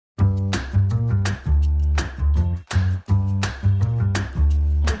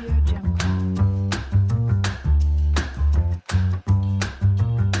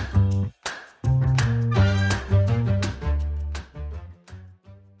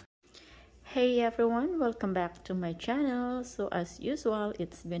Hey everyone, welcome back to my channel. So as usual,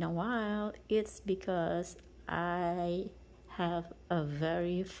 it's been a while. It's because I have a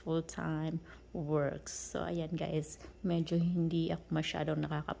very full-time work. So ayan guys, medyo hindi ako masyadong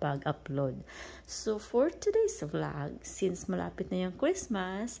nakakapag-upload. So for today's vlog, since malapit na yung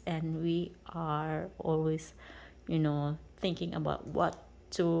Christmas and we are always, thinking about what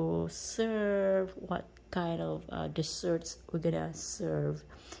to serve, what kind of desserts we're gonna serve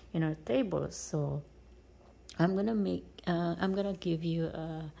in our table. So I'm gonna give you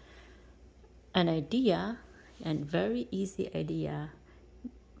an idea, and very easy idea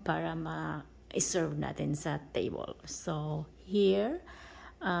para ma-serve natin sa table. So here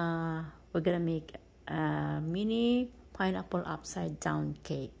we're gonna make a mini pineapple upside down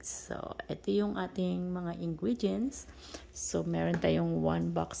cake. So ito yung ating mga ingredients. So meron tayong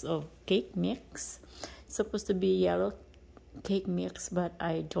 1 box of cake mix. Supposed to be yellow cake mix, but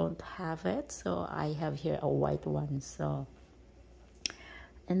I don't have it, so I have here a white one. So,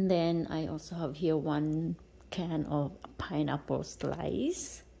 and then I also have here 1 can of pineapple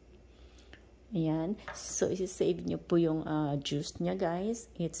slice. Ayan. So isi-save nyo po yung juice niya guys.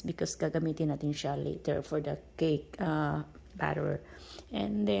 It's because gagamitin natin siya later for the cake batter.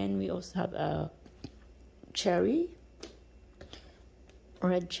 And then we also have a cherry,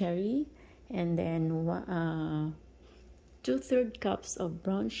 red cherry, and then 2/3 cups of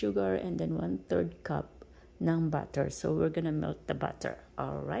brown sugar, and then 1/3 cup ng butter. So we're gonna melt the butter.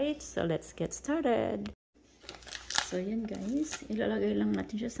 Alright, so let's get started. So yan guys, ilalagay lang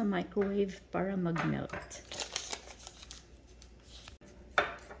natin siya sa microwave para mag-melt.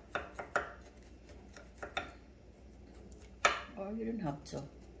 Or you don't have to.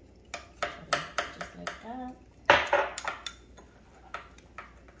 Just like that.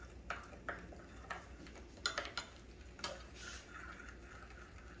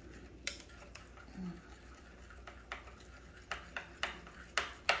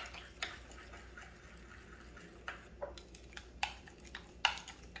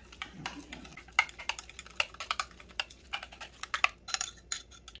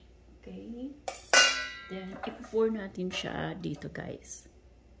 Okay, then ipo-pour natin siya dito guys.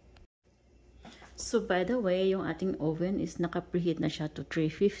 So by the way, yung ating oven is naka-preheat na siya to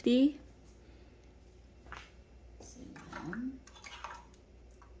 350. So yan.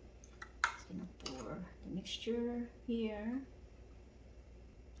 Just gonna pour the mixture here.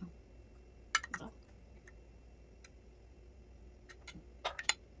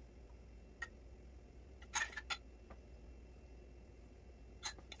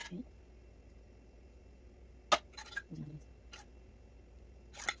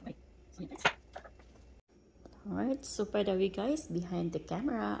 Alright, so by the way guys, behind the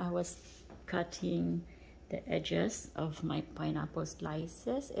camera I was cutting the edges of my pineapple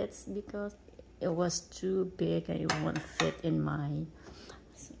slices. It's because it was too big and it won't fit in my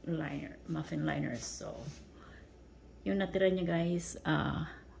muffin liners. So yung natira niya guys,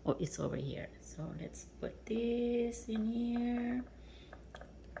 oh, it's over here. So let's put this in here.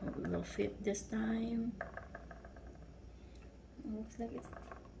 Hope it will fit this time. Looks like it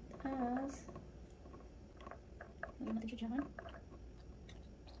does. Lagyan natin siya dyan.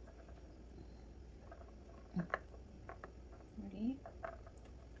 Ready?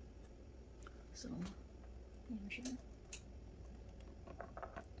 So, yan siya.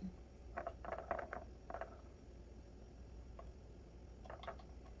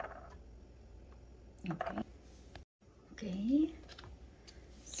 Okay. Okay.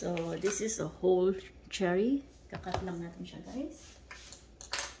 So, this is a whole cherry. Kakat lang natin siya guys.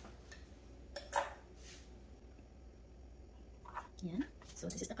 Yeah, so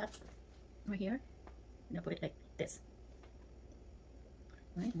this is the cut right here. I'm gonna put it like this.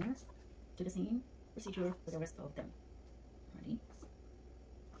 Right, now do the same procedure for the rest of them. Ready?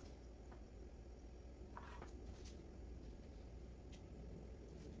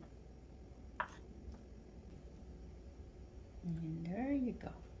 And there you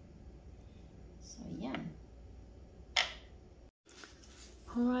go. So yeah.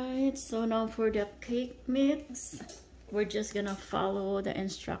 Alright, so now for the cake mix. We're just gonna follow the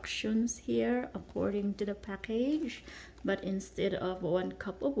instructions here according to the package, but instead of 1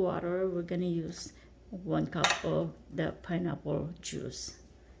 cup of water, we're gonna use 1 cup of the pineapple juice.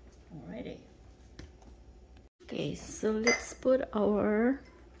 Alrighty. Okay, so let's put our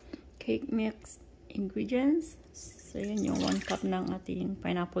cake mix ingredients. So yun yung 1 cup ng ating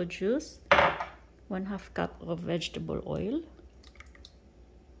pineapple juice, 1/2 cup of vegetable oil.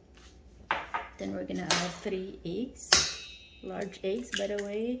 Then we're gonna add 3 eggs, large eggs by the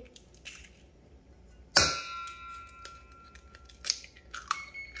way.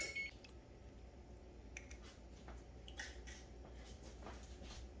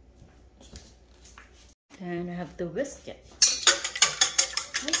 have to whisk it.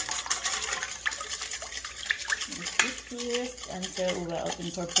 Okay. Whisk until well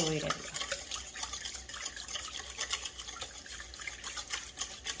incorporated.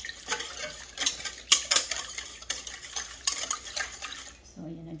 So,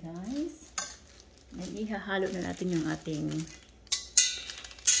 yan na guys. Ihahalo na natin yung ating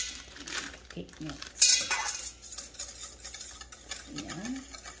cake mix. Ayan.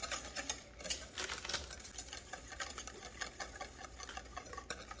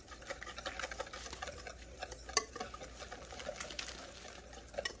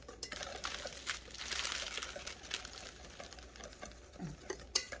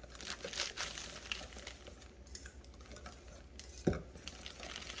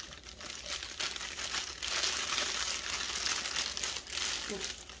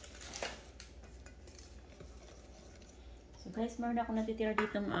 So guys, meron ako natitira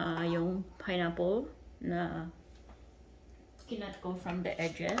dito yung pineapple na kinat ko from the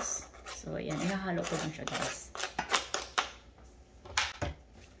edges. So ayan, ihahalo ko lang siya guys.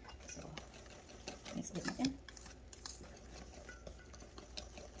 So, mix it natin.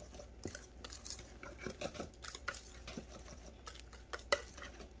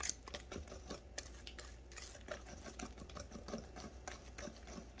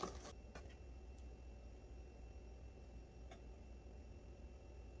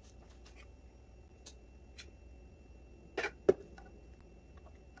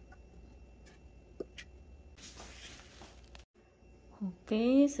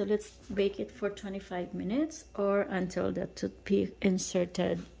 Okay, so let's bake it for 25 minutes or until the toothpick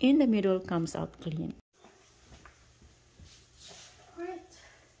inserted in the middle comes out clean. Alright,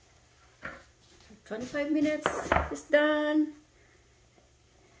 25 minutes is done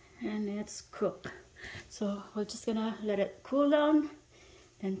and it's cooked. So we're just gonna let it cool down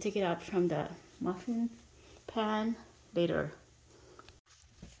and take it out from the muffin pan later.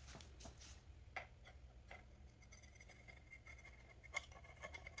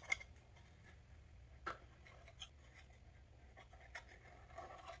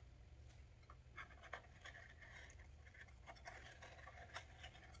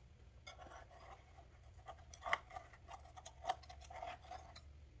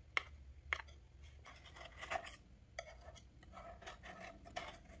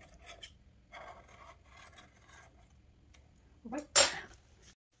 Right.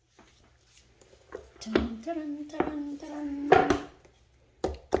 Dun, dun, dun, dun, dun.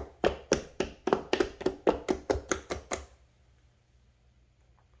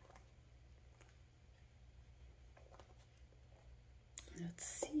 Let's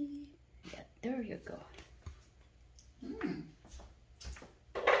see. Yeah, there you go.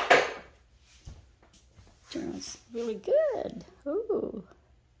 Turns really good. Ooh.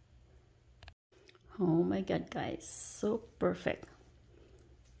 Oh my god, guys, so perfect.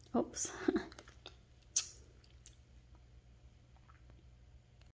 Oops.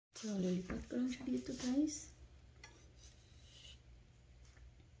 So, lilipat ko lang siya dito, guys.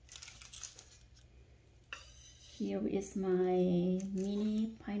 Here is my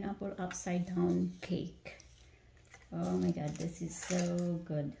mini pineapple upside down cake. Oh my god, this is so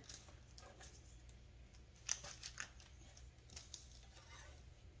good.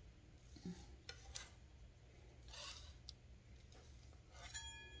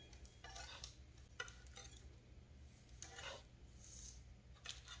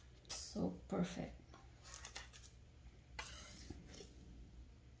 So perfect.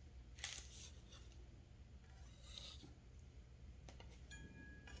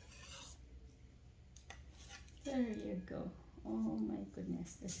 There you go. Oh my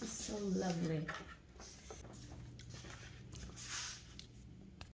goodness, this is so lovely.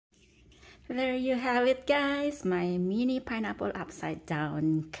 There you have it, guys, my mini pineapple upside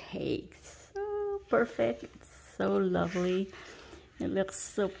down cake. So perfect, it's so lovely. It looks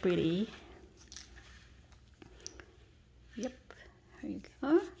so pretty. Yep, here you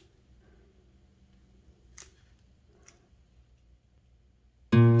go.